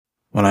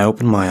When I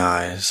opened my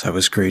eyes, I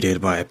was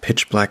greeted by a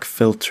pitch-black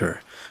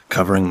filter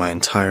covering my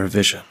entire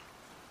vision.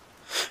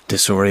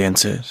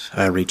 Disoriented,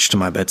 I reached to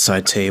my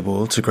bedside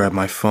table to grab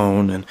my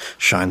phone and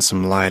shine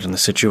some light on the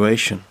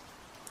situation.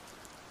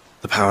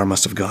 The power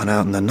must have gone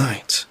out in the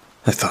night,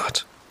 I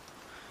thought.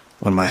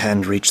 When my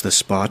hand reached the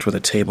spot where the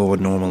table would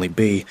normally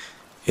be,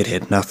 it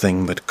hit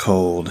nothing but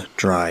cold,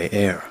 dry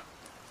air.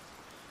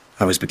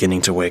 I was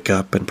beginning to wake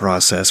up and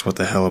process what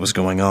the hell was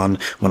going on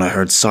when I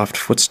heard soft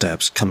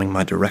footsteps coming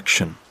my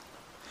direction.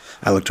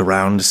 I looked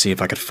around to see if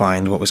I could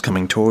find what was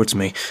coming towards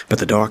me, but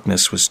the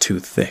darkness was too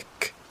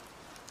thick.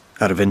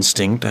 Out of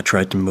instinct, I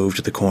tried to move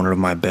to the corner of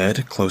my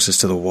bed, closest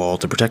to the wall,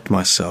 to protect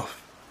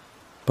myself.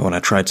 But when I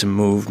tried to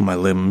move, my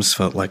limbs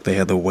felt like they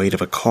had the weight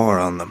of a car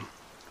on them.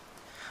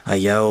 I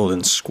yelled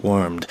and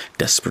squirmed,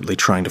 desperately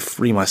trying to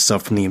free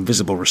myself from the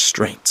invisible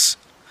restraints.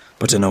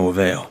 But to no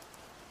avail.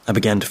 I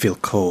began to feel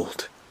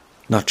cold.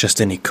 Not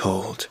just any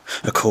cold,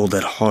 a cold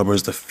that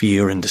harbors the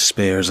fear and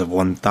despairs of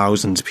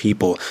 1,000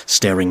 people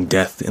staring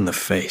death in the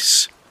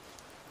face.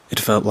 It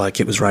felt like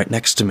it was right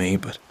next to me,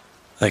 but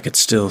I could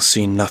still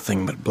see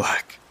nothing but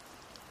black.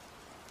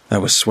 I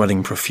was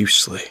sweating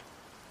profusely,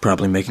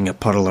 probably making a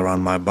puddle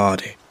around my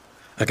body.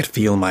 I could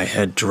feel my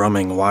head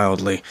drumming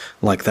wildly,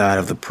 like that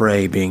of the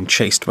prey being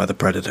chased by the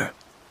predator.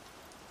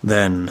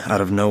 Then,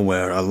 out of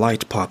nowhere, a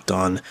light popped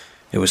on.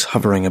 It was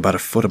hovering about a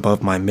foot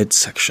above my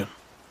midsection.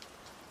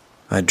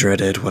 I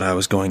dreaded what I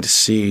was going to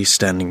see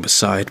standing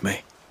beside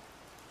me.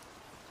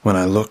 When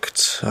I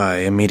looked,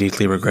 I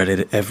immediately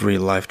regretted every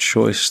life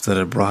choice that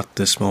had brought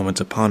this moment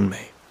upon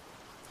me.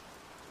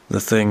 The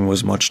thing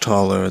was much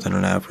taller than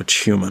an average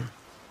human.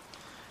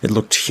 It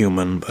looked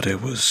human, but it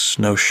was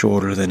no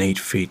shorter than 8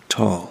 feet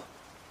tall.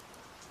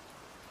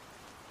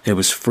 It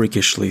was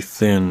freakishly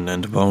thin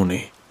and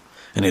bony,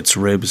 and its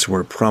ribs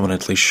were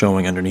prominently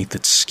showing underneath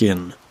its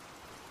skin.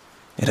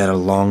 It had a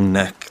long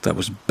neck that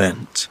was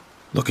bent,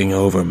 looking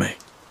over me.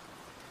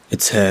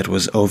 Its head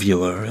was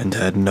ovular and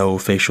had no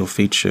facial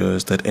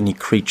features that any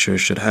creature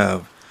should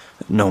have.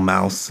 No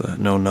mouth,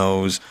 no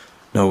nose,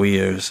 no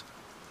ears.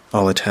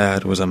 All it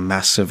had was a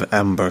massive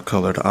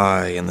amber-colored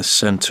eye in the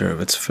center of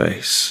its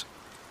face,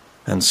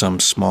 and some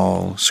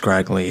small,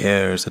 scraggly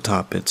hairs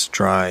atop its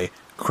dry,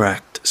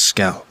 cracked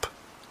scalp.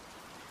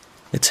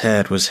 Its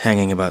head was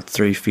hanging about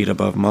 3 feet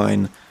above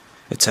mine.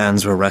 Its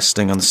hands were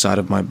resting on the side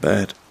of my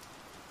bed.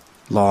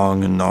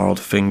 Long and gnarled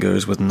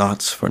fingers with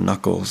knots for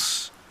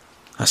knuckles.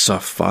 I saw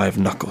 5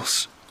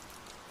 knuckles.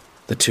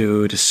 The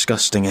 2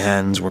 disgusting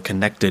hands were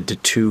connected to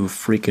 2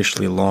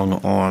 freakishly long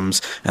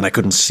arms, and I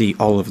couldn't see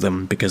all of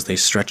them because they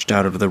stretched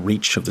out of the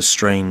reach of the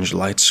strange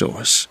light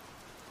source.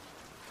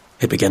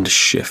 It began to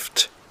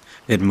shift.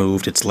 It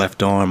moved its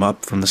left arm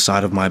up from the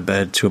side of my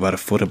bed to about a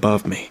foot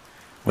above me,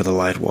 where the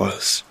light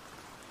was.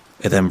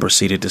 It then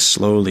proceeded to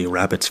slowly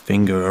wrap its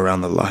finger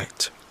around the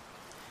light.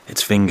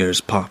 Its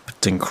fingers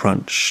popped and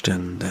crunched,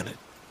 and then it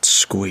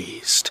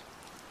squeezed.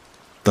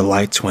 The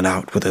lights went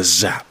out with a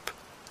zap.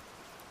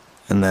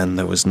 And then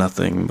there was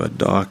nothing but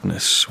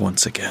darkness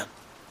once again.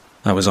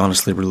 I was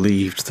honestly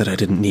relieved that I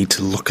didn't need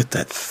to look at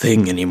that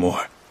thing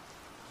anymore.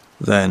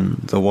 Then,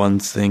 the one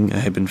thing I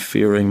had been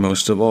fearing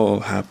most of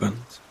all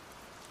happened.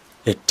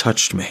 It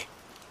touched me.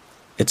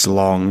 Its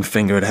long,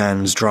 fingered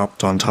hands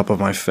dropped on top of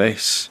my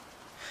face.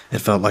 It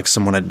felt like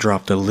someone had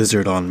dropped a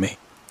lizard on me,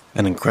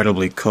 an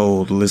incredibly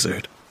cold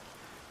lizard.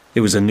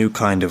 It was a new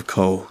kind of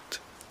cold.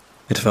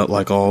 It felt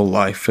like all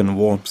life and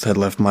warmth had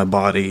left my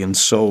body and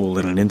soul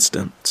in an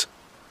instant.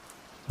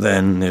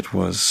 Then it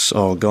was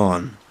all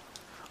gone.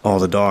 All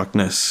the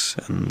darkness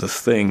and the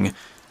thing.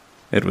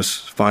 It was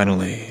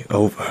finally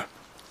over.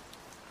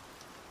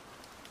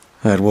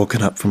 I had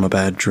woken up from a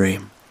bad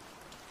dream.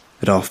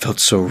 It all felt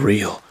so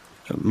real.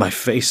 My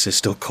face is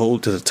still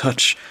cold to the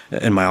touch,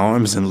 and my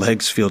arms and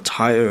legs feel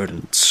tired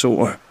and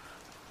sore.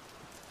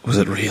 Was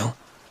it real?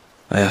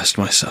 I asked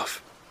myself.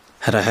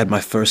 Had I had my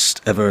first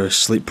ever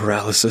sleep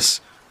paralysis?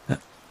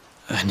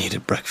 I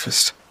needed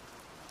breakfast.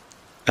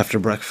 After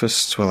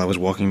breakfast, while I was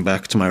walking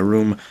back to my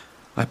room,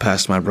 I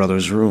passed my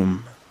brother's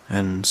room,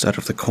 and out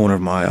of the corner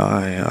of my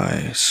eye,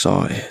 I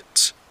saw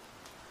it.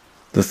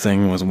 The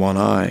thing with one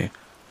eye,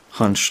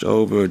 hunched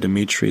over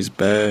Dimitri's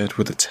bed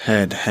with its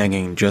head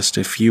hanging just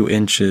a few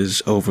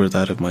inches over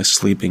that of my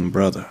sleeping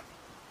brother.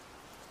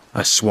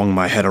 I swung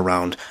my head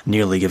around,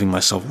 nearly giving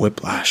myself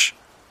whiplash.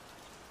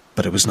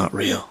 But it was not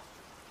real.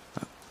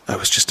 I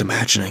was just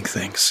imagining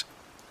things.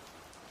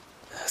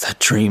 That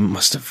dream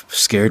must have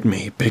scared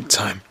me big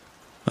time,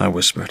 I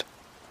whispered.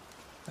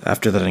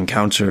 After that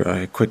encounter,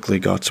 I quickly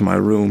got to my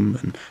room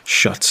and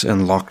shut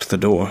and locked the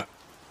door.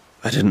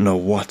 I didn't know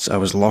what I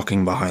was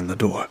locking behind the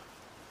door.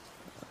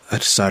 I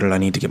decided I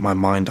need to get my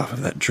mind off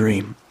of that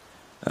dream.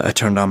 I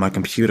turned on my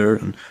computer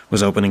and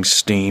was opening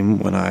Steam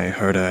when I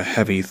heard a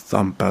heavy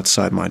thump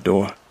outside my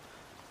door,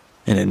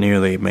 and it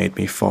nearly made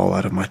me fall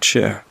out of my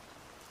chair.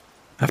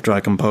 After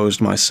I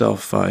composed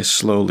myself, I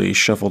slowly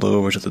shuffled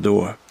over to the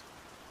door.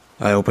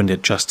 I opened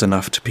it just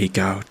enough to peek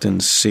out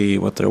and see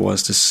what there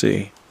was to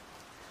see,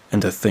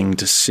 and a thing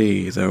to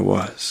see there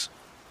was.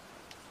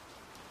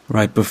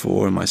 Right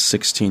before my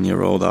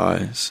 16-year-old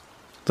eyes,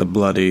 the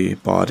bloody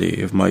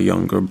body of my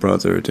younger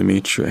brother,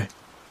 Dmitri.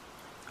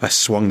 I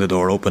swung the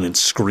door open and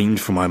screamed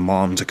for my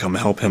mom to come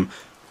help him,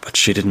 but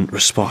she didn't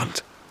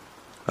respond.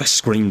 I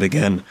screamed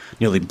again,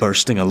 nearly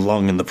bursting a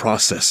lung in the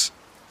process.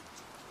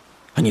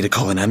 I need to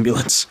call an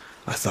ambulance,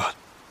 I thought.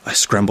 I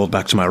scrambled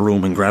back to my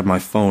room and grabbed my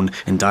phone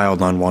and dialed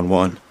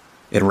 911.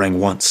 It rang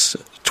once,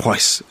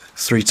 twice,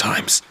 3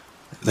 times.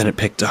 Then it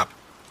picked up.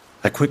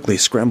 I quickly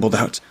scrambled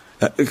out.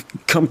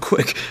 Come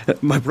quick.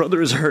 My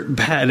brother is hurt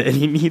bad and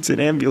he needs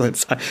an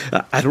ambulance.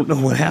 I don't know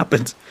what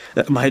happened.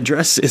 My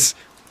address is...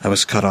 I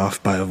was cut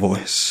off by a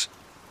voice.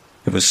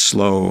 It was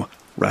slow,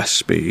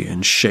 raspy,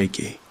 and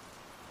shaky.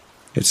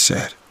 It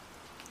said,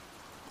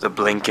 "The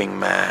blinking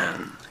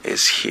man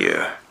is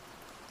here.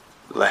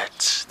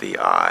 Let the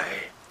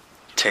eye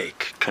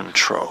take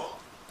control."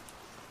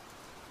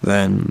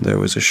 Then there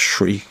was a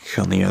shriek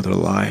on the other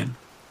line.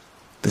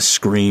 The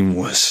scream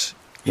was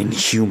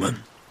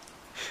inhuman.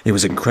 It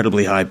was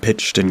incredibly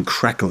high-pitched and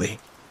crackly.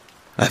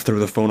 I threw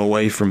the phone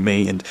away from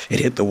me and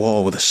it hit the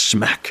wall with a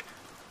smack.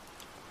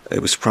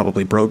 It was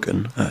probably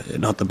broken,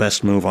 not the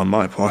best move on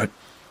my part.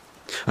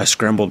 I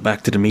scrambled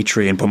back to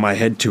Dmitri and put my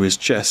head to his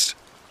chest.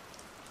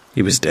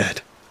 He was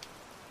dead.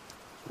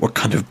 What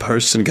kind of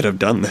person could have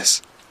done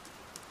this?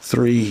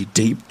 3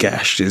 deep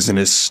gashes in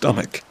his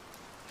stomach.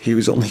 He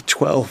was only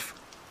 12.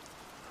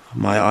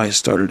 My eyes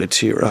started to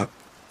tear up.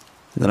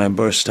 Then I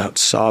burst out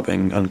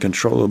sobbing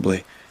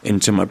uncontrollably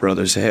into my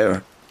brother's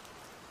hair.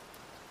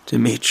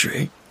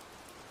 "Dmitri,"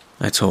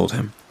 I told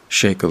him,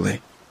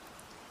 shakily.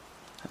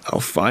 "I'll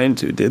find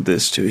who did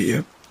this to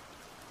you."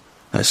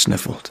 I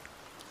sniffled.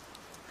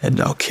 "And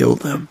I'll kill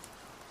them."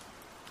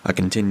 I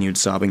continued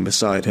sobbing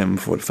beside him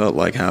for what felt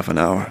like half an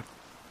hour.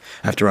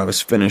 After I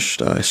was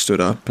finished, I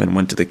stood up and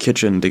went to the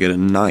kitchen to get a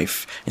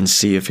knife and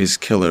see if his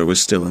killer was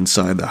still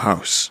inside the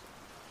house.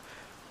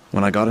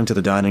 When I got into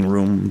the dining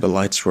room, the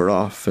lights were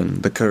off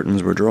and the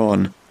curtains were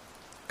drawn.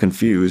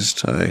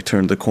 Confused, I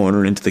turned the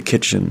corner into the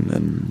kitchen,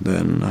 and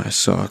then I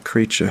saw a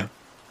creature.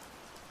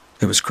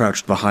 It was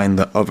crouched behind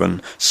the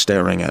oven,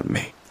 staring at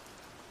me.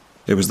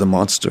 It was the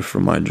monster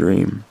from my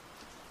dream.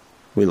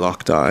 We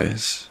locked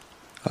eyes.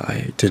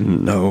 I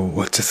didn't know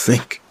what to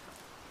think.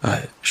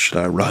 Should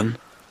I run?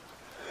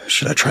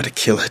 Should I try to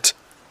kill it?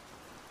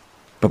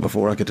 But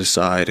before I could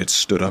decide, it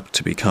stood up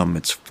to become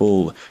its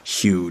full,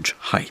 huge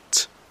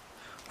height.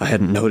 I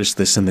hadn't noticed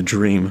this in the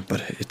dream,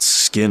 but its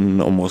skin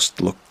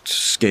almost looked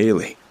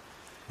scaly.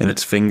 In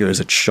its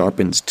fingers it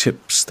sharpened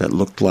tips that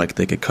looked like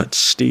they could cut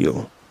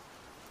steel.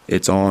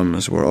 Its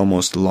arms were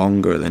almost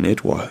longer than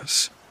it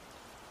was.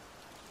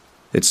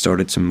 It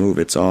started to move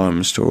its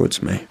arms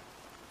towards me.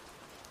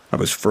 I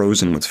was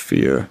frozen with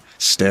fear,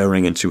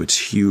 staring into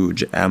its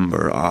huge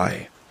amber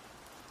eye.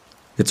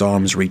 Its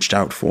arms reached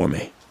out for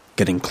me,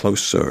 getting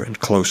closer and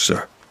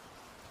closer.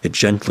 It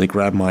gently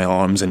grabbed my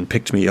arms and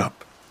picked me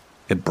up.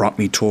 It brought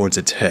me towards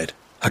its head.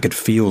 I could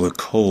feel the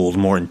cold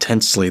more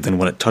intensely than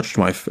when it touched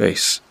my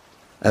face.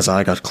 As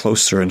I got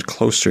closer and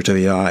closer to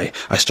the eye,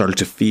 I started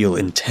to feel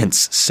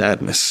intense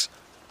sadness.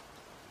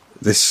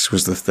 This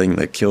was the thing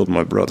that killed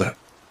my brother,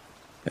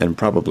 and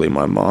probably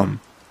my mom.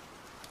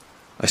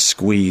 I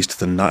squeezed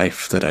the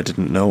knife that I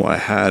didn't know I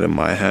had in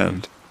my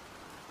hand.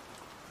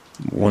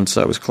 Once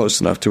I was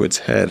close enough to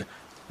its head,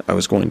 I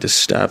was going to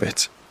stab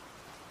it.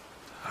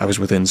 I was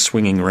within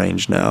swinging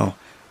range now,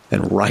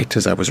 and right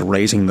as I was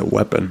raising the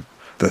weapon,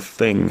 the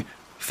thing,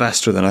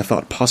 faster than I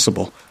thought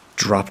possible,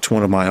 dropped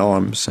one of my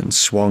arms and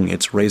swung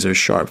its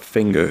razor-sharp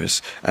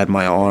fingers at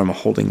my arm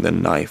holding the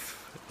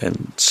knife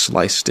and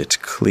sliced it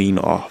clean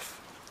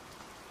off.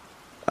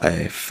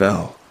 I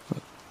fell,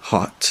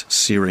 hot,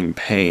 searing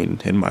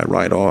pain in my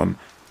right arm.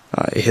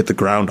 I hit the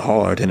ground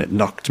hard and it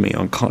knocked me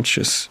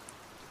unconscious.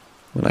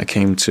 When I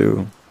came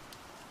to,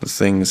 the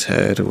thing's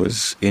head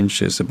was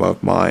inches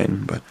above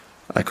mine, but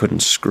I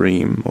couldn't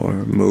scream or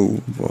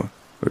move or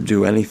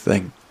do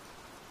anything.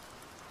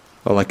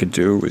 All I could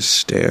do was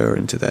stare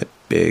into that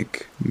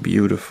big,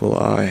 beautiful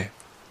eye.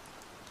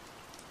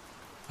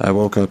 I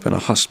woke up in a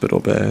hospital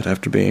bed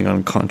after being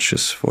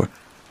unconscious for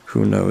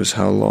who knows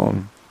how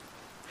long.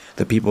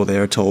 The people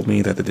there told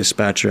me that the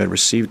dispatcher had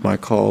received my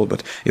call,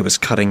 but it was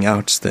cutting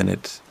out, then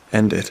it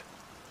ended.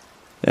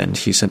 And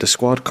he sent a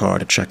squad car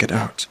to check it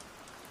out.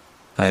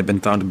 I had been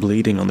found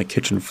bleeding on the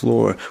kitchen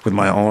floor with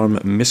my arm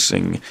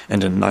missing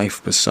and a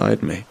knife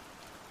beside me.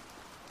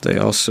 They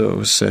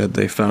also said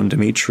they found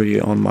Dmitri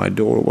on my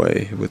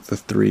doorway with the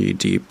 3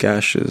 deep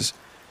gashes,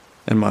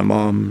 and my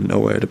mom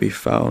nowhere to be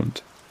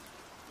found.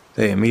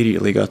 They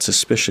immediately got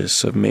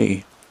suspicious of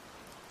me.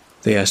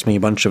 They asked me a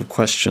bunch of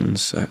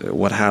questions.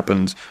 What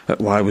happened?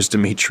 Why was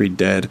Dmitri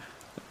dead?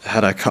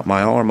 Had I cut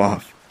my arm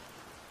off?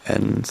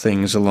 And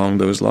things along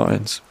those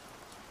lines.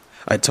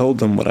 I told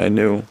them what I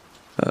knew.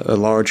 A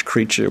large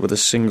creature with a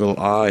single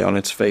eye on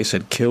its face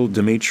had killed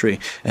Dmitri,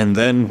 and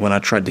then, when I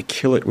tried to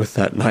kill it with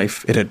that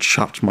knife, it had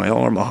chopped my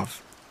arm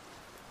off.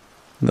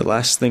 The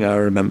last thing I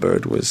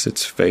remembered was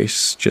its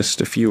face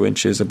just a few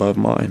inches above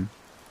mine.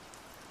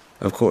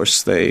 Of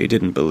course, they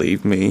didn't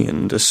believe me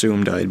and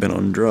assumed I had been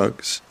on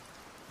drugs.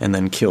 and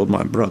then killed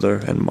my brother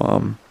and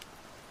mom.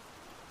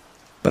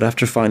 But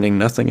after finding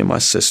nothing in my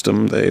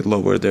system, they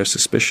lowered their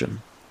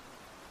suspicion.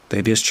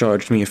 They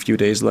discharged me a few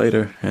days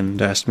later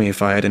and asked me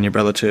if I had any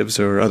relatives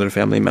or other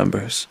family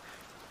members.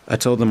 I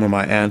told them where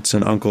my aunt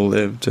and uncle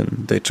lived,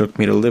 and they took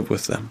me to live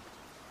with them.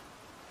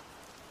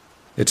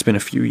 It's been a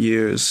few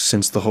years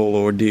since the whole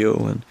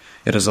ordeal, and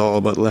it has all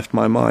but left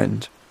my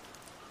mind.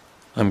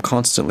 I'm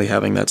constantly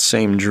having that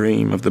same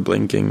dream of the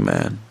blinking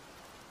man,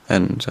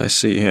 and I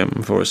see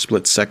him for a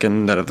split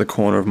second out of the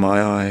corner of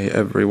my eye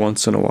every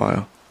once in a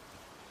while.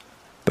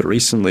 But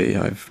recently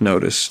I've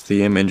noticed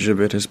the image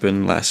of it has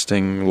been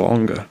lasting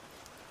longer,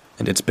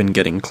 and it's been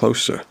getting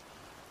closer.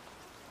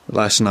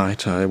 Last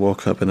night I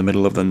woke up in the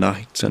middle of the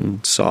night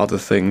and saw the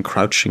thing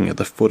crouching at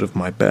the foot of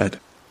my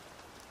bed.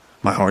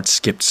 My heart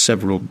skipped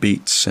several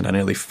beats and I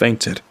nearly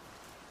fainted,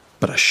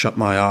 but I shut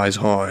my eyes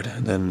hard,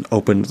 then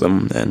opened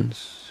them, and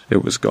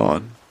it was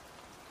gone.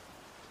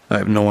 I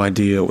have no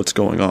idea what's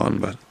going on,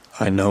 but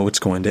I know it's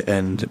going to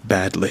end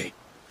badly.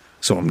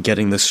 So I'm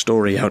getting this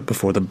story out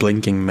before the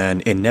blinking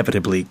man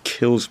inevitably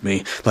kills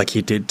me like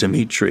he did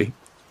Dimitri.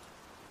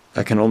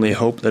 I can only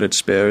hope that it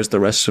spares the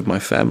rest of my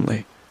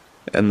family,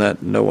 and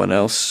that no one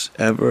else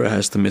ever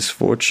has the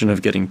misfortune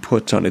of getting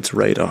put on its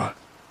radar.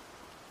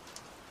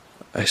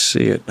 I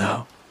see it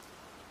now,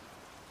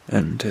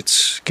 and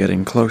it's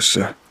getting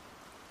closer.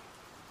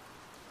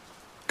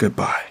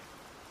 Goodbye.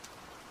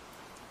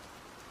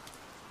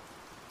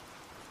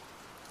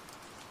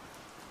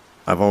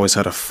 I've always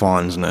had a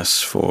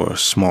fondness for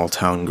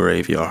small-town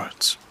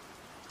graveyards.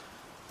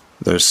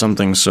 There's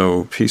something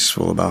so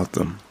peaceful about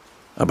them,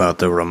 about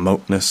their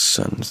remoteness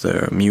and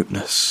their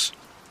muteness,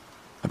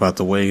 about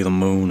the way the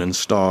moon and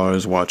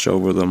stars watch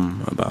over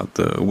them, about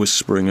the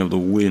whispering of the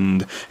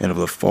wind and of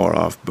the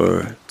far-off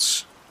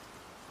birds.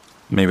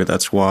 Maybe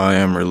that's why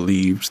I'm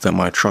relieved that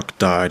my truck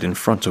died in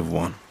front of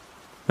one.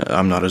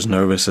 I'm not as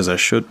nervous as I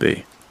should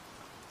be.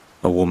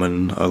 A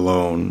woman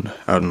alone,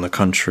 out in the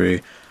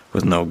country,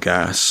 with no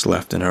gas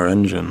left in her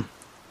engine.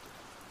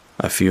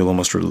 I feel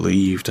almost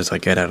relieved as I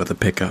get out of the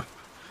pickup,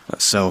 a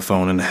cell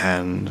phone in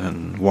hand,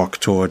 and walk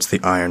towards the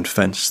iron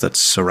fence that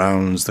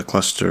surrounds the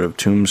cluster of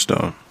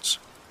tombstones.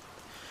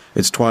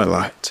 It's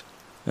twilight.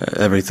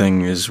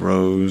 Everything is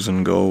rose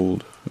and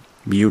gold,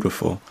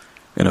 beautiful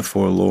in a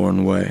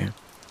forlorn way.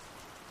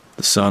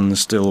 The sun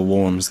still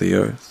warms the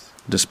earth,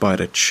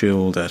 despite a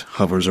chill that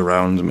hovers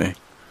around me.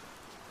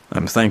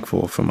 I'm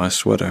thankful for my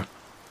sweater.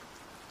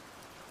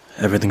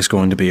 Everything's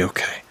going to be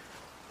okay,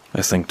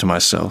 I think to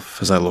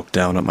myself as I look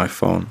down at my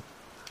phone.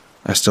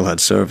 I still had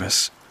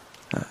service.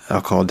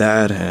 I'll call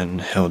Dad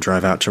and he'll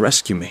drive out to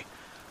rescue me.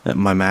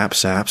 My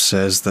Maps app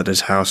says that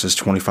his house is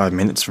 25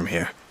 minutes from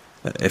here.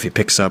 If he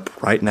picks up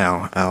right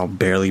now, I'll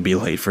barely be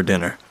late for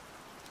dinner.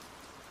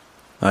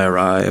 I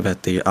arrive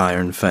at the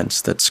iron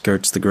fence that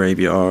skirts the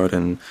graveyard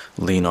and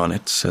lean on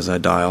it as I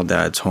dial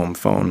Dad's home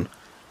phone.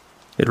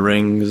 It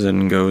rings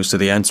and goes to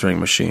the answering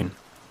machine.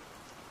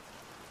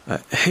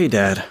 Hey,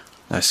 Dad,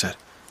 I said.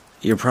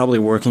 You're probably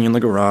working in the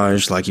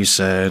garage, like you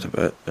said,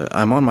 but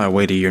I'm on my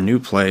way to your new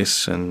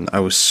place, and I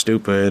was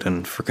stupid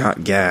and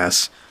forgot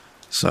gas,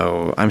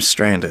 so I'm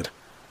stranded.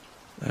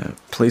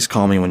 Please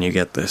call me when you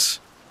get this.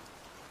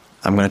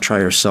 I'm going to try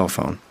your cell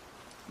phone.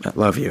 I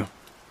love you.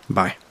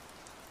 Bye.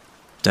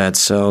 Dad's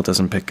cell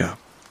doesn't pick up.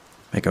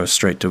 It goes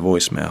straight to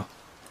voicemail.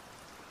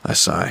 I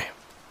sigh.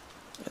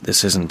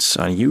 This isn't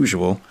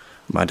unusual.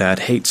 My dad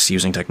hates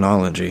using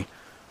technology.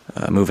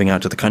 Moving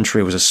out to the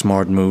country was a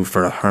smart move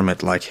for a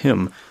hermit like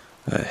him.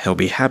 He'll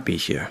be happy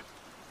here.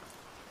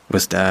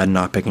 With Dad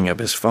not picking up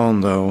his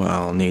phone, though,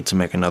 I'll need to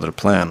make another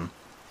plan.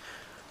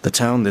 The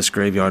town this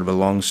graveyard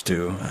belongs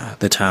to,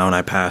 the town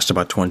I passed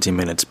about 20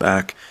 minutes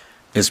back,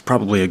 is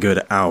probably a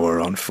good hour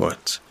on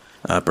foot,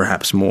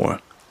 perhaps more.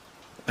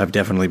 I've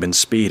definitely been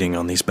speeding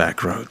on these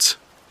back roads.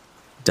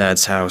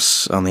 Dad's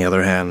house, on the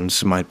other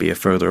hand, might be a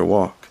further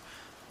walk,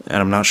 and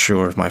I'm not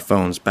sure if my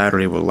phone's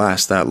battery will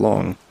last that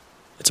long.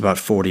 It's about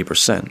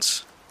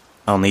 40%.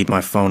 I'll need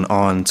my phone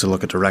on to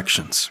look at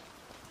directions.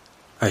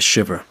 I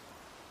shiver.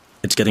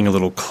 It's getting a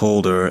little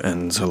colder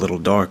and a little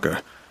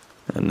darker,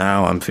 and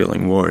now I'm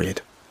feeling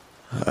worried.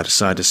 I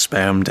decide to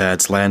spam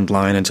Dad's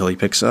landline until he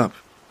picks up.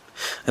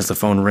 As the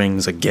phone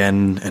rings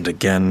again and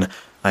again,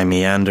 I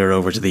meander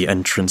over to the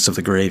entrance of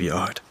the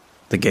graveyard.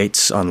 The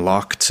gate's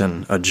unlocked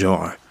and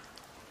ajar.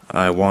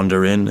 I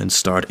wander in and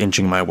start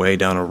inching my way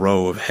down a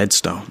row of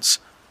headstones.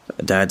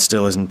 Dad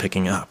still isn't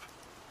picking up.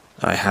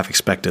 I half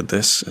expected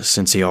this,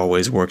 since he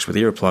always works with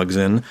earplugs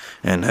in,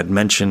 and had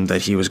mentioned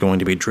that he was going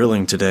to be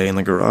drilling today in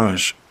the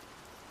garage.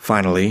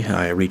 Finally,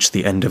 I reach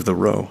the end of the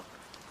row.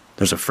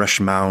 There's a fresh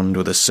mound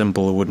with a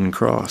simple wooden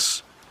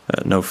cross.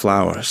 No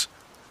flowers.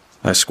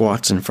 I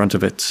squat in front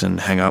of it and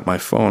hang out my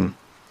phone.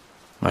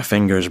 My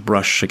fingers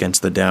brush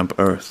against the damp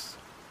earth.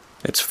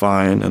 It's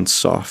fine and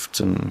soft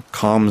and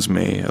calms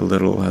me a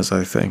little as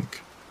I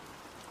think.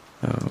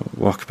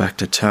 Walk back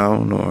to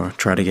town or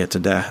try to get to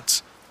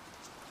Dad's.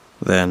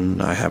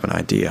 Then I have an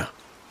idea.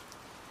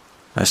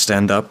 I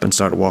stand up and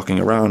start walking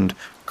around,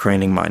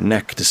 craning my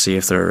neck to see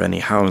if there are any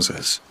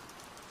houses.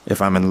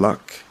 If I'm in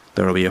luck,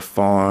 there will be a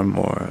farm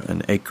or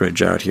an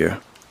acreage out here.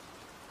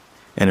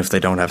 And if they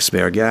don't have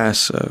spare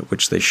gas,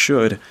 which they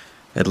should,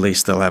 at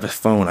least they'll have a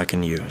phone I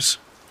can use.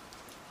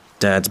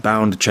 Dad's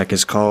bound to check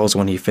his calls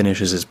when he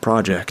finishes his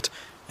project,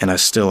 and I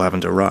still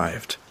haven't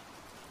arrived.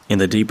 In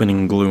the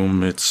deepening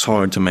gloom, it's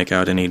hard to make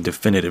out any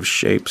definitive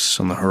shapes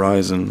on the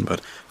horizon,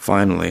 but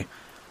finally,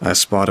 I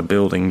spot a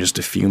building just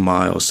a few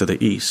miles to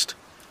the east.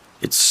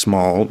 It's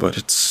small, but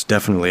it's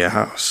definitely a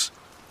house.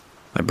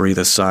 I breathe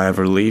a sigh of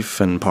relief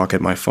and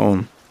pocket my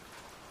phone.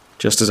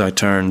 Just as I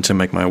turn to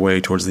make my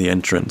way towards the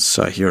entrance,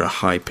 I hear a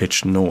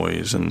high-pitched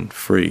noise and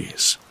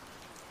freeze.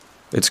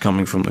 It's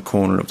coming from the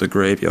corner of the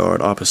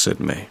graveyard opposite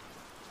me,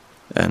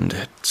 and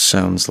it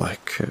sounds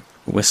like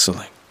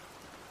whistling.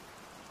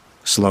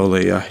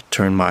 Slowly, I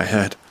turn my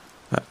head.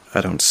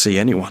 I don't see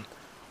anyone.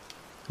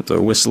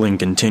 The whistling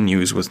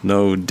continues with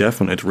no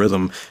definite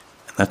rhythm,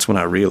 and that's when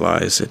I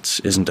realize it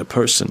isn't a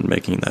person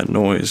making that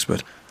noise,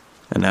 but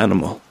an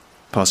animal,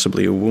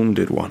 possibly a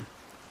wounded one.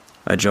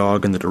 I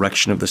jog in the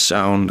direction of the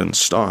sound and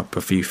stop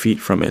a few feet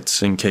from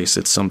it in case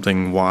it's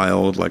something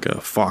wild like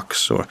a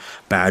fox or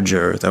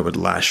badger that would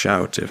lash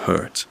out if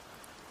hurt.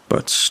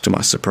 But to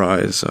my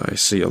surprise, I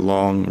see a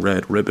long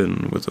red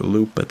ribbon with a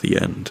loop at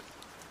the end.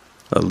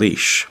 A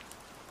leash.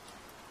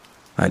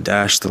 I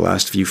dash the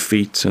last few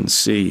feet and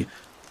see,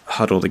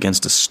 huddled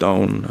against a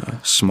stone,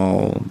 a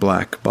small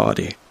black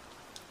body.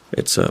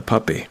 It's a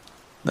puppy.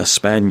 A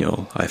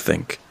spaniel, I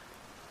think.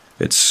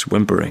 It's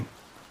whimpering.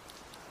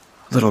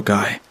 "Little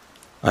guy,"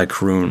 I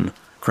croon,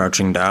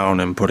 crouching down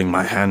and putting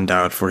my hand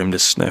out for him to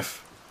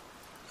sniff.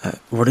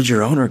 Where did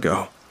your owner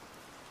go?"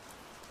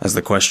 As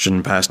the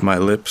question passed my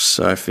lips,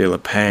 I feel a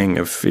pang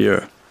of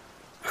fear.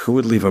 Who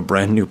would leave a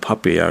brand new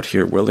puppy out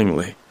here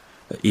willingly?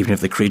 Even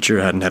if the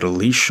creature hadn't had a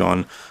leash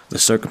on, the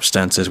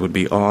circumstances would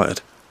be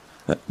odd.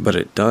 But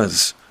it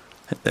does.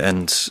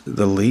 And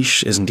the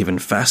leash isn't even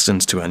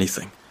fastened to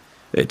anything.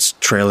 It's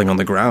trailing on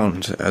the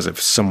ground, as if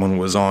someone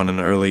was on an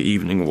early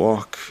evening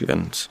walk,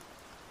 and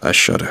I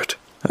shuddered.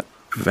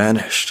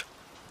 Vanished.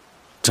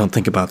 Don't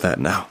think about that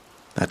now,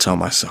 I tell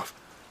myself.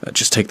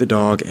 Just take the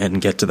dog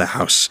and get to the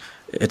house.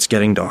 It's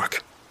getting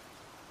dark.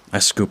 I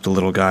scoop the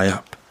little guy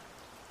up.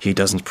 He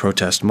doesn't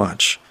protest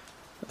much.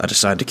 I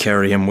decide to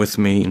carry him with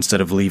me instead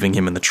of leaving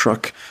him in the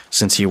truck,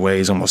 since he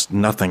weighs almost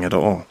nothing at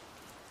all.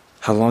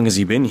 How long has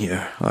he been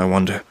here, I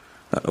wonder?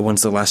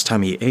 When's the last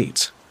time he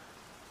ate?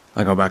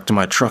 I go back to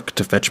my truck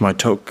to fetch my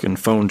toque and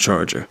phone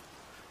charger.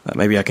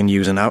 Maybe I can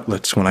use an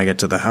outlet when I get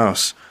to the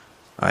house.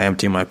 I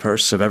empty my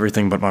purse of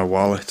everything but my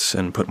wallet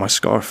and put my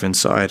scarf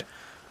inside.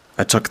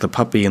 I tuck the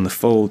puppy in the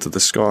folds of the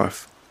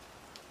scarf.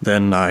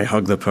 Then I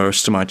hug the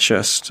purse to my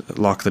chest,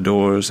 lock the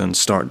doors, and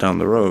start down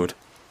the road.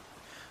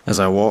 As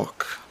I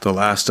walk, the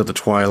last of the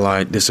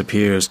twilight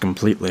disappears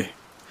completely.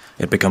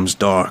 It becomes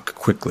dark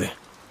quickly.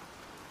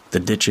 The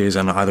ditches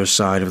on either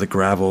side of the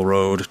gravel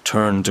road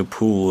turn to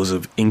pools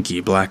of inky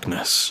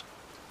blackness.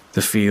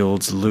 The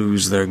fields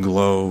lose their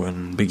glow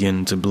and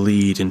begin to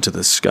bleed into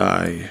the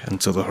sky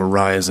until the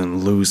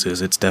horizon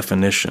loses its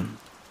definition.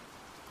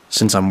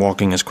 Since I'm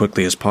walking as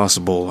quickly as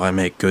possible, I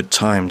make good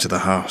time to the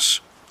house.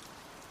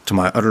 To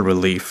my utter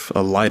relief,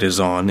 a light is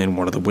on in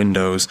one of the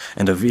windows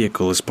and a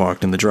vehicle is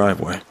parked in the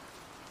driveway.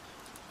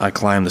 I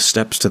climb the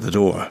steps to the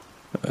door.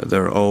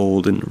 They're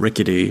old and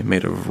rickety,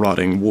 made of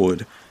rotting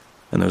wood,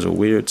 and there's a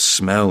weird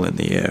smell in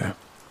the air.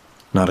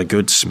 Not a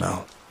good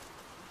smell.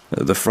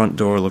 The front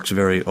door looks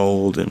very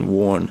old and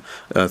worn.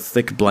 A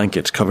thick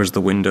blanket covers the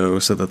window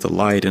so that the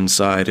light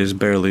inside is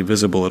barely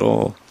visible at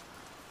all.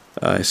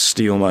 I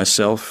steel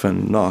myself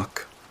and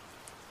knock.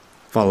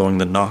 Following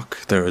the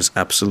knock, there is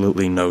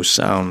absolutely no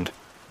sound.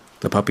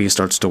 The puppy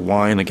starts to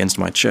whine against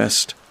my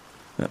chest.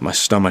 My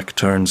stomach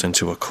turns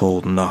into a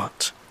cold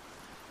knot.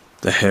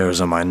 The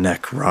hairs on my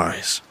neck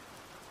rise.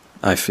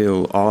 I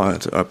feel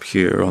odd up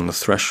here on the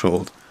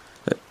threshold,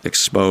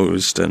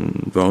 exposed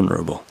and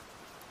vulnerable.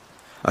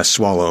 I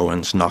swallow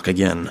and knock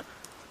again.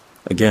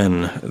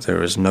 Again,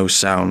 there is no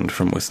sound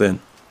from within.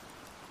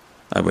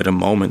 I wait a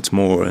moment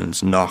more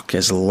and knock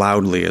as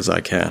loudly as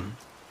I can.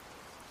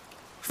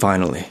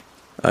 Finally,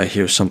 I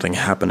hear something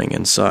happening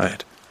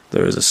inside.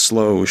 There is a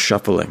slow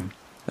shuffling,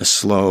 a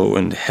slow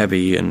and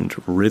heavy and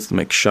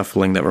rhythmic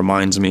shuffling that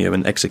reminds me of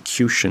an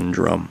execution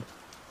drum.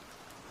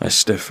 I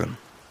stiffen.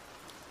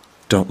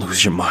 Don't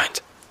lose your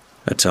mind,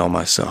 I tell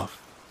myself.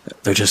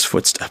 They're just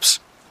footsteps.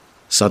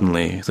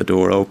 Suddenly, the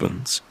door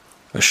opens.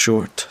 A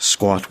short,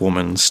 squat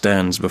woman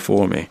stands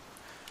before me.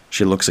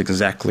 She looks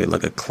exactly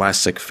like a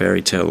classic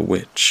fairy tale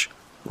witch,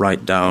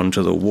 right down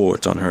to the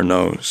wart on her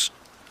nose.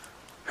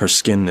 Her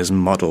skin is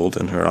muddled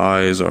and her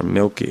eyes are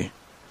milky,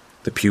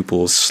 the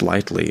pupils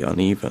slightly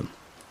uneven.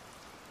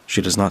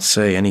 She does not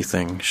say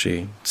anything,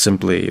 she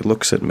simply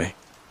looks at me.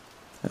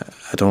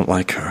 I don't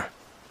like her.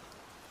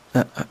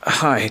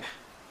 Hi,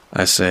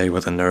 I say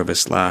with a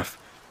nervous laugh.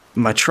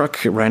 My truck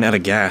ran out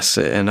of gas,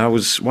 and I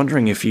was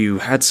wondering if you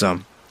had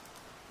some.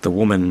 The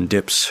woman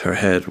dips her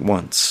head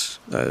once,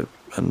 a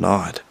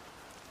nod.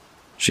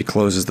 She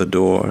closes the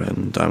door,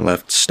 and I'm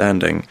left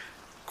standing,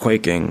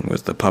 quaking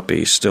with the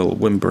puppy still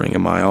whimpering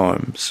in my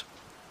arms.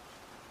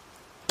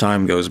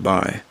 Time goes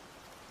by.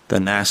 The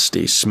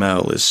nasty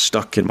smell is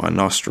stuck in my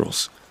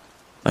nostrils.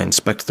 I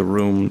inspect the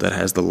room that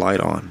has the light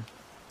on.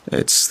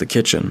 It's the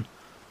kitchen.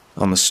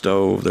 On the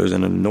stove, there's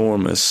an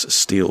enormous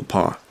steel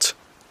pot.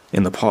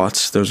 In the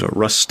pot, there's a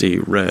rusty,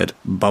 red,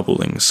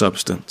 bubbling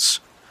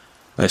substance.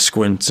 I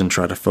squint and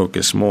try to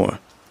focus more.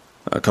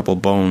 A couple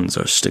bones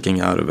are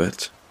sticking out of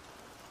it.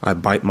 I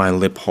bite my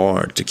lip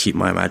hard to keep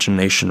my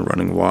imagination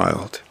running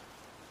wild.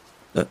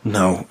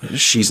 No,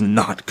 she's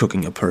not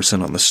cooking a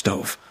person on the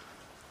stove.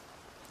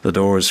 The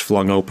door is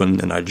flung open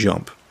and I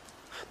jump.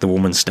 The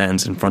woman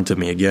stands in front of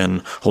me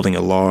again, holding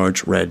a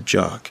large red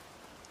jug.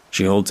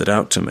 She holds it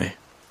out to me.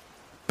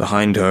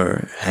 Behind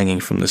her, hanging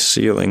from the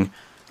ceiling,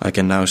 I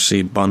can now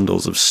see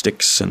bundles of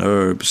sticks and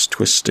herbs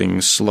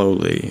twisting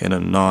slowly in a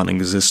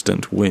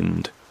non-existent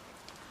wind.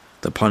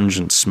 The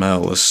pungent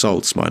smell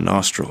assaults my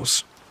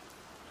nostrils.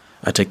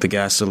 I take the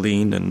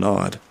gasoline and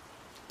nod.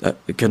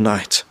 Good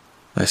night,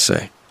 I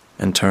say,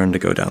 and turn to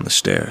go down the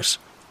stairs.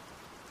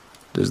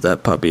 Does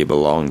that puppy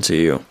belong to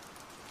you?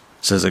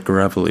 Says a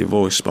gravelly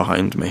voice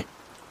behind me.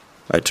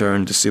 I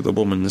turn to see the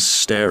woman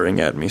staring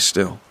at me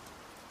still.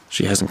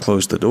 She hasn't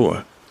closed the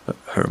door.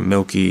 Her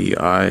milky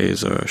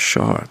eyes are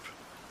sharp.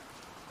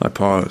 I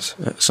pause.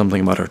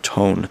 Something about her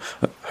tone,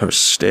 her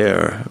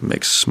stare,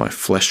 makes my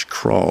flesh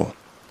crawl.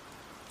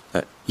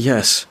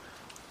 Yes,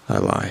 I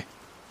lie.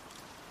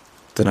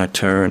 Then I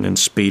turn and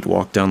speed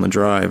walk down the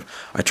drive.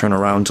 I turn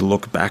around to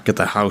look back at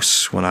the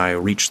house when I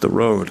reach the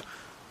road.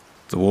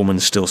 The woman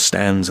still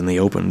stands in the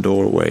open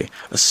doorway,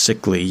 a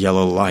sickly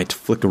yellow light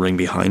flickering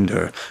behind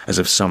her, as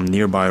if some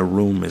nearby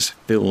room is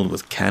filled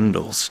with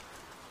candles.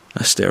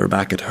 I stare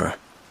back at her.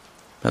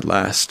 At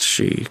last,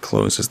 she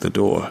closes the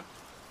door.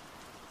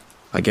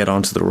 I get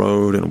onto the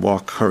road and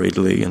walk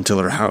hurriedly until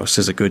her house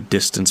is a good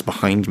distance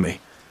behind me.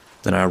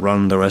 Then I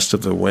run the rest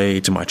of the way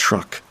to my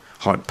truck,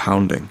 heart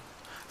pounding.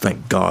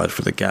 Thank God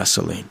for the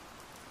gasoline.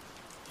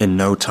 In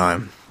no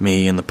time,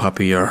 me and the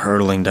puppy are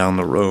hurtling down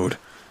the road.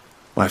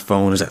 My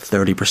phone is at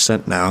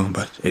 30% now,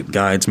 but it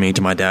guides me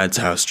to my dad's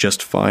house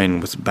just fine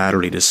with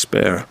battery to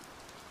spare.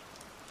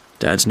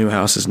 Dad's new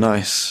house is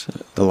nice.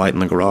 The light in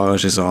the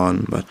garage is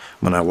on, but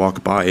when I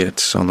walk by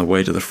it on the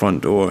way to the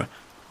front door,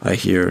 I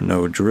hear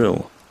no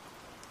drill.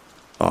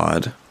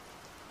 Odd.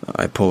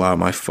 I pull out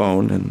my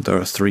phone and there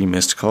are 3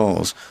 missed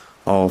calls,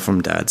 all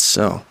from Dad's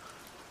cell.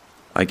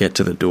 I get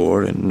to the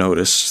door and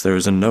notice there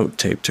is a note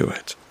taped to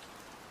it.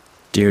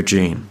 Dear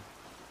Jean,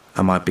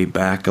 I might be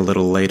back a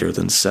little later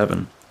than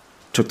 7.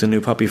 Took the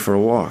new puppy for a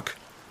walk.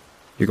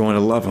 You're going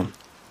to love him.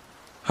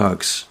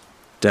 Hugs,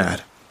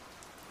 Dad.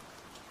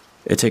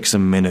 It takes a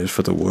minute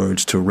for the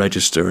words to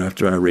register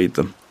after I read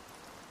them.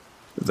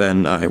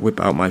 Then I whip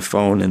out my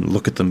phone and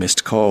look at the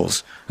missed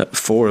calls.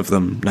 4 of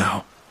them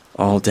now,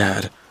 all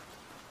Dad.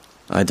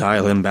 I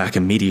dial him back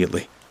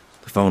immediately.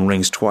 The phone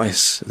rings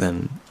twice,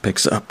 then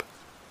picks up.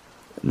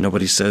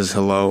 Nobody says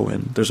hello,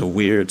 and there's a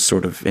weird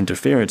sort of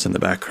interference in the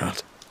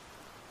background.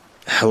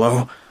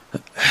 Hello?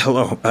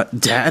 Hello,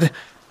 Dad?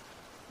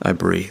 I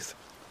breathe.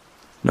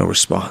 No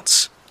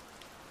response.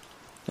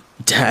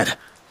 Dad!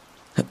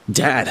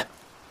 Dad!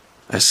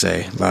 I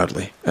say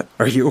loudly.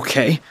 Are you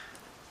okay?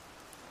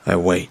 I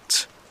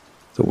wait.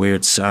 The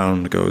weird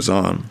sound goes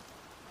on.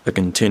 A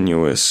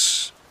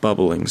continuous,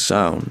 bubbling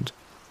sound,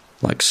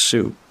 like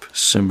soup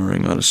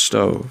simmering on a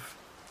stove.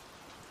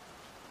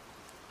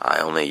 I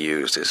only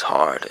used his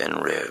heart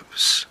and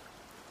ribs,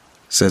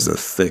 says a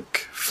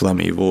thick,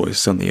 phlegmy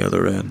voice on the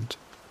other end.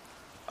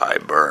 I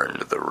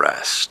burned the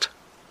rest.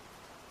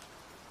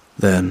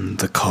 Then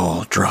the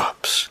call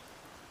drops.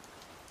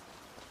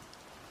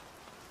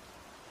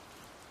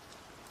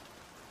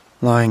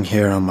 Lying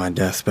here on my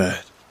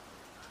deathbed,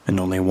 and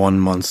only 1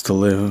 month to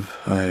live,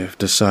 I've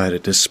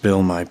decided to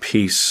spill my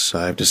piece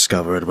I've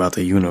discovered about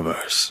the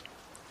universe.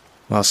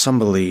 While some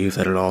believe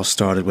that it all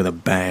started with a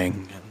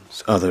bang,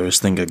 and others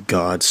think a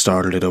god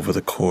started it over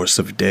the course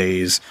of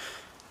days,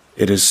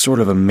 it is sort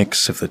of a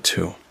mix of the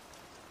two.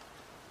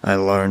 I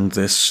learned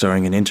this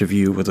during an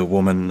interview with a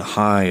woman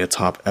high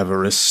atop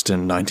Everest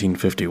in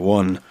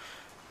 1951,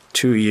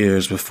 2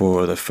 years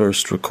before the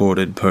first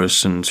recorded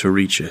person to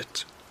reach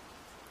it.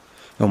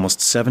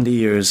 Almost 70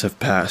 years have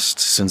passed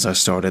since I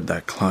started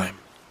that climb.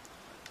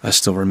 I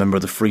still remember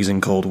the freezing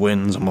cold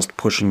winds almost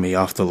pushing me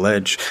off the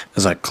ledge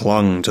as I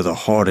clung to the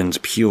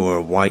hardened, pure,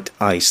 white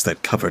ice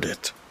that covered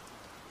it.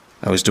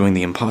 I was doing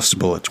the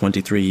impossible at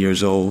 23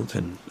 years old,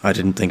 and I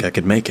didn't think I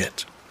could make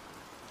it.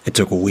 It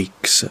took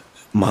weeks,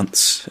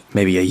 months,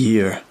 maybe a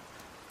year.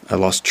 I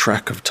lost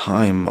track of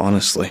time,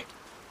 honestly.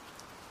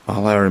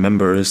 All I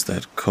remember is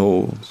that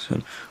cold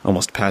and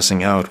almost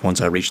passing out once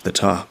I reached the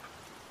top.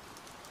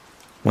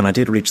 When I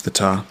did reach the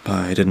top,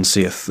 I didn't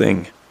see a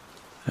thing.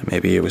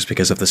 Maybe it was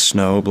because of the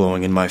snow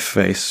blowing in my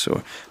face,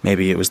 or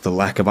maybe it was the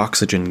lack of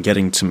oxygen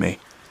getting to me.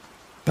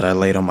 But I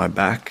laid on my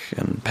back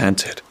and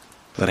panted,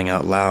 letting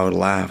out loud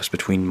laughs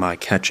between my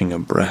catching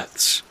of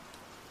breaths.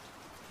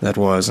 That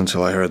was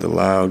until I heard the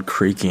loud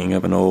creaking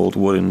of an old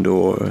wooden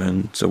door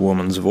and a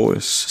woman's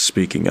voice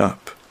speaking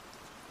up.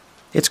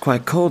 "It's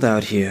quite cold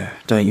out here,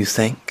 don't you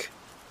think?"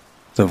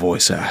 the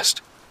voice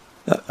asked.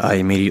 I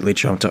immediately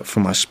jumped up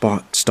from my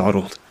spot,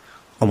 startled,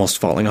 almost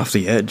falling off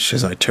the edge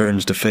as I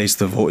turned to face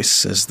the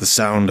voice as the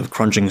sound of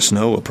crunching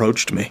snow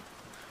approached me.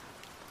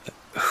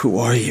 "Who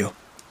are you?"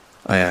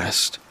 I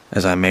asked,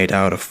 as I made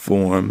out a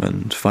form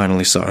and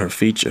finally saw her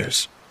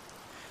features.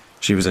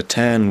 She was a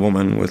tan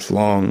woman with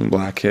long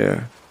black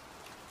hair.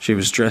 She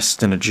was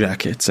dressed in a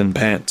jacket and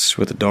pants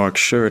with a dark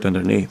shirt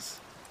underneath.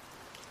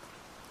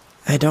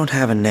 "I don't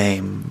have a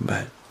name,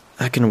 but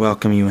I can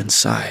welcome you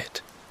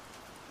inside,"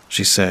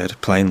 she said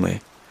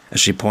plainly, as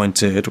she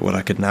pointed what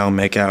I could now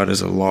make out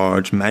as a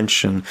large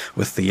mansion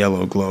with the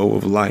yellow glow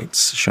of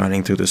lights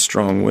shining through the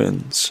strong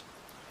winds.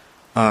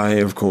 I,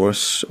 of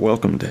course,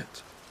 welcomed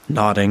it,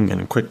 nodding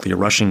and quickly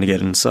rushing to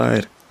get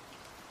inside.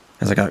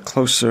 As I got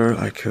closer,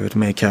 I could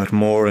make out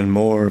more and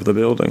more of the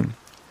building.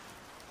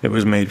 It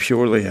was made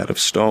purely out of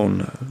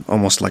stone,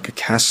 almost like a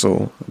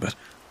castle, but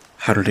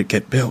how did it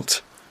get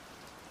built?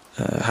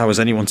 How was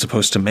anyone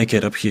supposed to make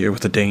it up here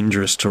with the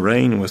dangerous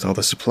terrain with all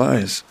the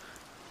supplies?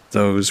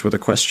 Those were the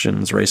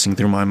questions racing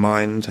through my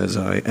mind as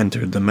I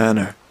entered the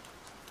manor.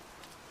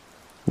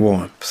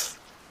 Warmth.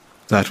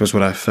 That was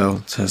what I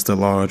felt as the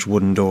large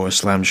wooden door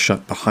slammed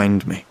shut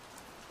behind me.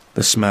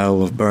 The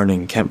smell of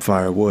burning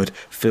campfire wood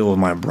filled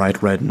my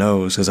bright red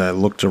nose as I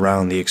looked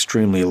around the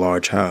extremely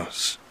large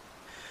house.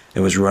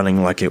 It was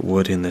running like it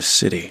would in this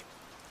city,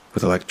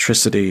 with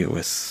electricity,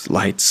 with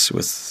lights,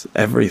 with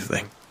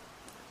everything.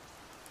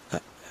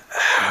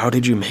 "How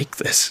did you make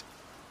this?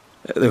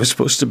 There was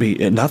supposed to be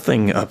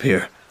nothing up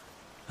here,"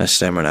 I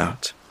stammered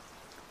out.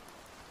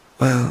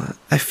 "Well,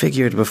 I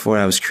figured before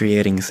I was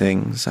creating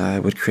things, I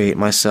would create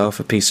myself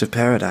a piece of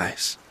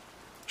paradise,"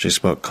 she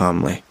spoke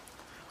calmly,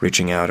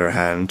 reaching out her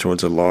hand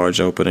towards a large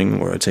opening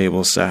where a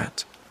table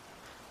sat.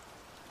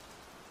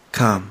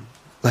 "Come,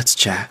 let's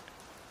chat.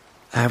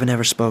 I haven't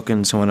ever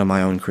spoken to one of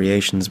my own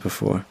creations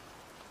before.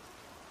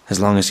 As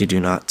long as you do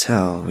not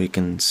tell, we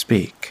can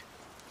speak,"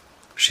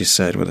 she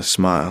said with a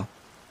smile.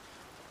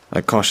 I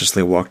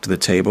cautiously walked to the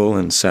table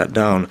and sat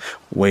down,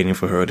 waiting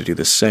for her to do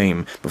the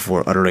same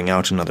before uttering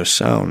out another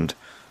sound.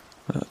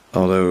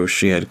 Although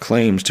she had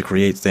claimed to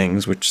create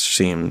things which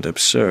seemed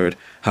absurd,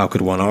 how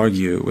could one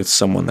argue with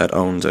someone that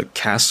owned a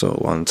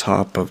castle on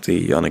top of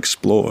the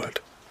unexplored?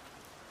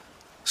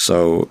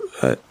 "So,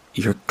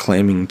 you're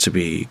claiming to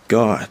be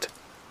God?"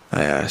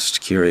 I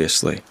asked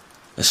curiously,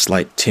 a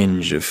slight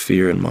tinge of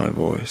fear in my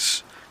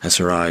voice, as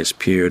her eyes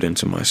peered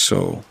into my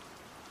soul.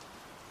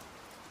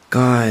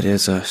 "God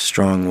is a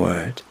strong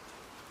word.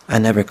 I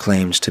never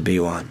claimed to be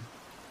one.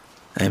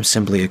 I am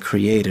simply a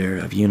creator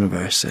of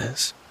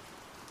universes.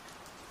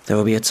 There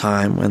will be a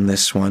time when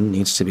this one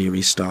needs to be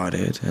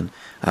restarted, and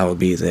I will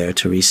be there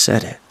to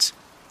reset it,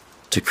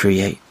 to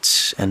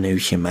create a new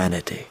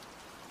humanity.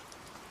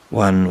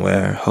 One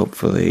where,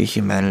 hopefully,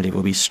 humanity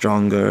will be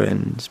stronger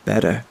and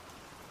better."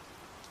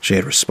 She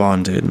had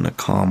responded in a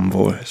calm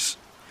voice.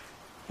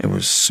 It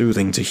was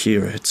soothing to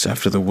hear it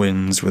after the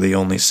winds were the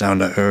only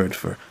sound I heard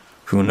for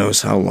who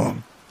knows how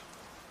long.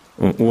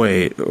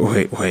 Wait.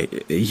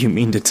 You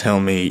mean to tell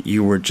me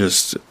you were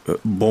just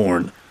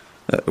born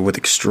with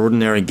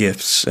extraordinary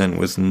gifts and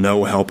with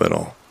no help at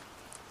all?"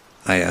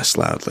 I asked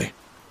loudly.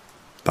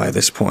 By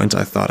this point,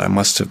 I thought I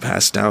must have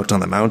passed out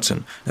on the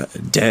mountain,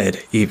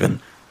 dead even,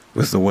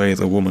 with the way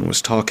the woman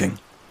was talking.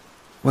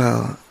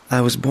 "Well,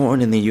 I was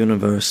born in the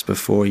universe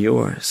before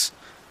yours.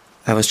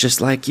 I was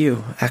just like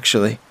you,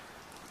 actually.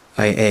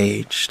 I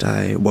aged,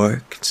 I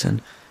worked,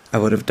 and I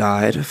would have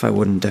died if I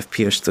wouldn't have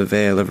pierced the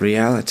veil of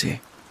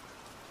reality.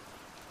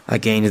 I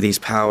gained these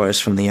powers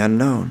from the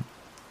unknown,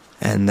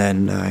 and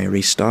then I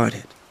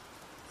restarted.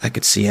 I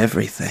could see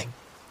everything.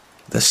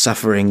 The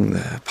suffering,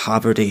 the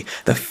poverty,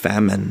 the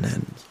famine,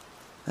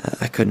 and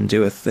I couldn't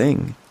do a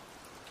thing.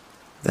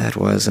 That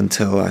was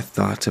until I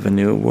thought of a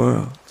new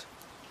world,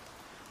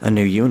 a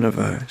new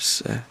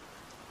universe,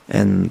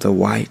 and the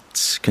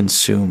white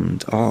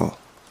consumed all,"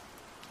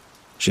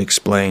 she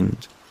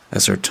explained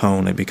as her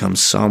tone had become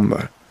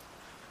somber.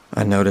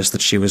 I noticed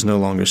that she was no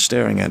longer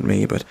staring at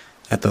me, but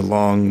at the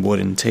long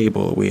wooden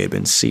table we had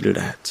been seated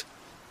at.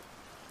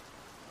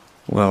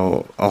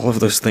 "Well, all of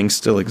those things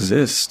still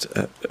exist.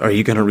 Are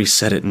you going to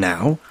reset it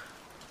now?"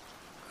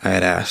 I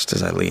had asked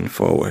as I leaned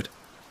forward.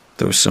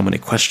 There were so many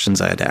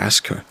questions I had to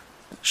ask her.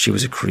 She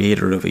was a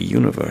creator of a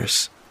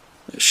universe.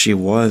 She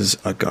was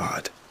a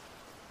god.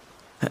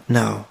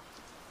 "No,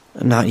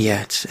 not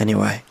yet,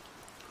 anyway.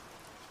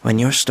 When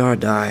your star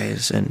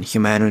dies, and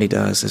humanity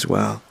does as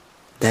well,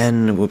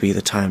 then will be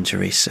the time to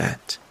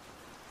reset.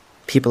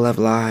 People have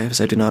lives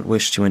I do not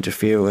wish to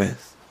interfere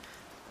with.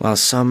 While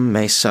some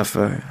may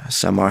suffer,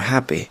 some are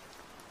happy.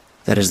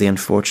 That is the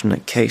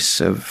unfortunate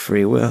case of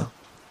free will,"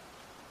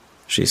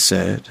 she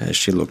said as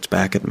she looked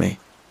back at me,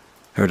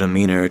 her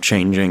demeanor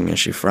changing as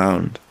she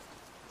frowned.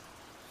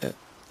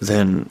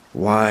 "Then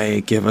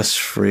why give us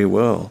free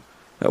will?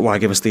 Why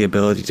give us the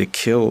ability to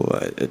kill,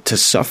 to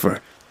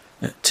suffer,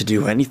 to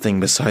do anything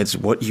besides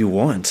what you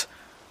want?"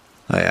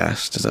 I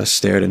asked as I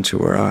stared into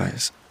her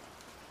eyes.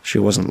 She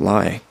wasn't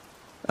lying.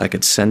 I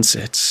could sense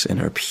it in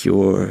her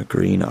pure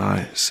green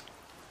eyes.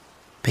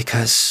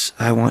 "Because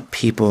I want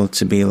people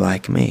to be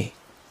like me.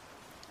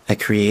 I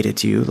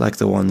created you like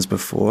the ones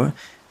before,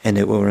 and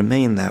it will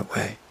remain that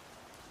way.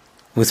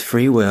 With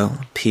free will,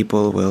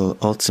 people will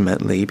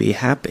ultimately be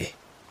happy.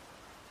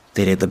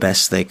 They did the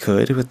best they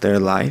could with their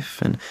life,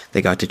 and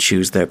they got to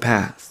choose their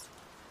path.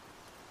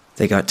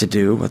 They got to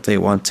do what they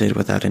wanted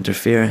without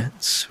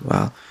interference.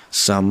 While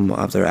some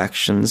of their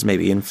actions may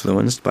be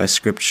influenced by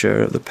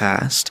scripture of the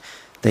past,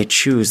 they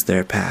choose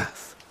their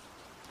path,"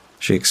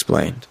 she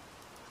explained.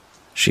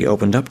 She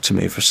opened up to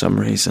me for some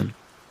reason.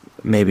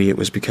 Maybe it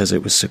was because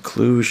it was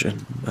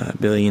seclusion,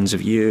 billions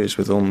of years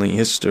with only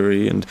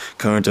history and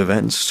current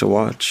events to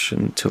watch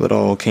until it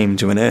all came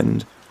to an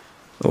end.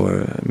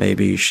 Or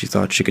maybe she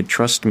thought she could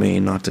trust me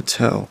not to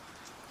tell,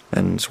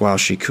 and while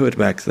she could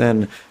back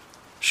then,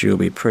 she will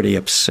be pretty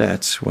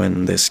upset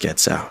when this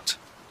gets out.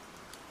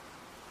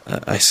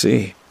 I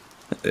see.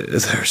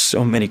 There are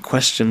so many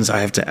questions I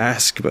have to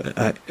ask, but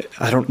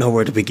I don't know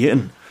where to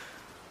begin,"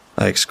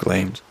 I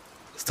exclaimed,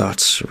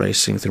 thoughts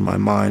racing through my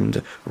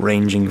mind,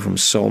 ranging from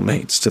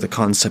soulmates to the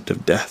concept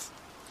of death.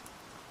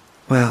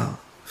 "Well,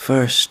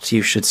 first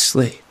you should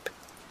sleep,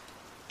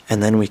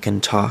 and then we can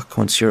talk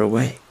once you're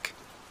awake,"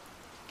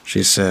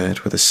 she said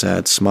with a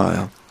sad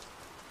smile.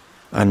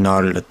 I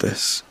nodded at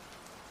this.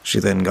 She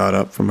then got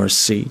up from her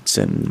seat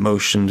and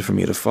motioned for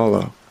me to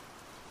follow,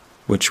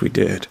 which we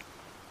did.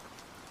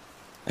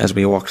 As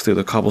we walked through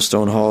the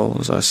cobblestone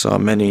halls, I saw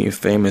many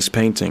famous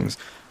paintings,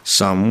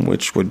 some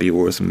which would be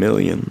worth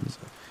millions,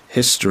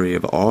 history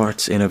of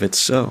art in of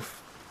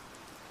itself.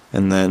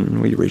 And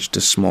then we reached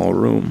a small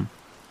room.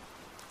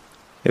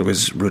 It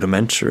was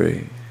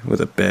rudimentary,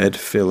 with a bed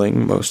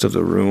filling most of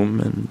the room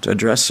and a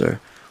dresser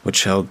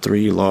which held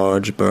 3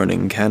 large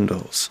burning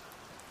candles.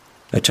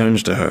 I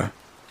turned to her,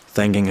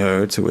 thanking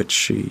her, to which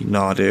she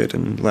nodded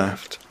and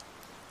left.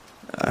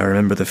 I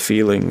remember the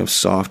feeling of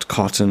soft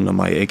cotton on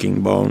my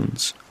aching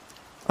bones.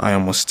 I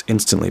almost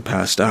instantly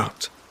passed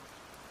out.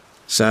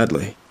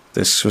 Sadly,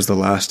 this was the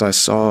last I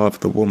saw of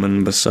the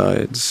woman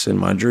besides in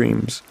my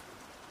dreams.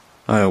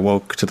 I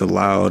awoke to the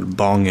loud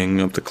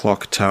bonging of the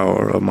clock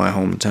tower of my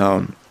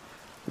hometown,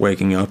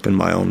 waking up in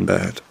my own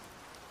bed.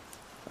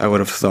 I would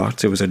have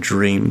thought it was a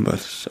dream,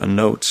 but a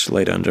note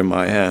laid under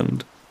my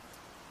hand.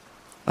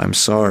 "I'm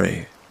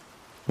sorry,"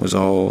 was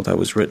all that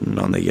was written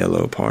on the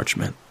yellow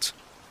parchment.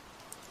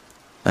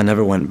 I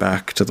never went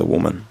back to the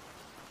woman.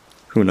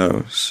 Who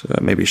knows,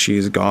 maybe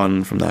she's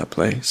gone from that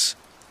place,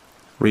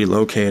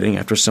 relocating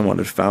after someone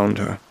had found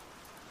her.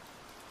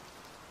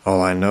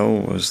 All I know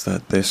was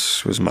that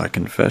this was my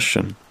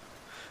confession.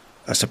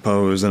 I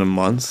suppose in a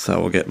month I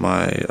will get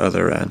my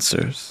other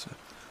answers.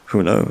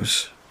 Who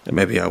knows,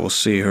 maybe I will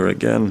see her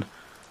again,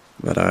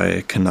 but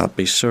I cannot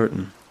be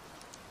certain.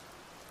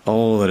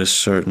 All that is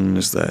certain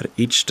is that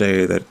each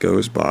day that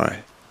goes by,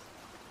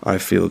 I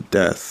feel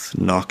death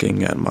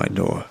knocking at my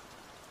door,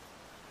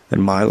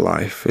 and my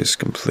life is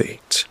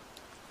complete.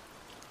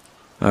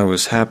 I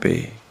was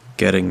happy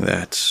getting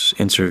that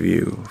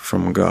interview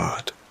from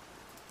God.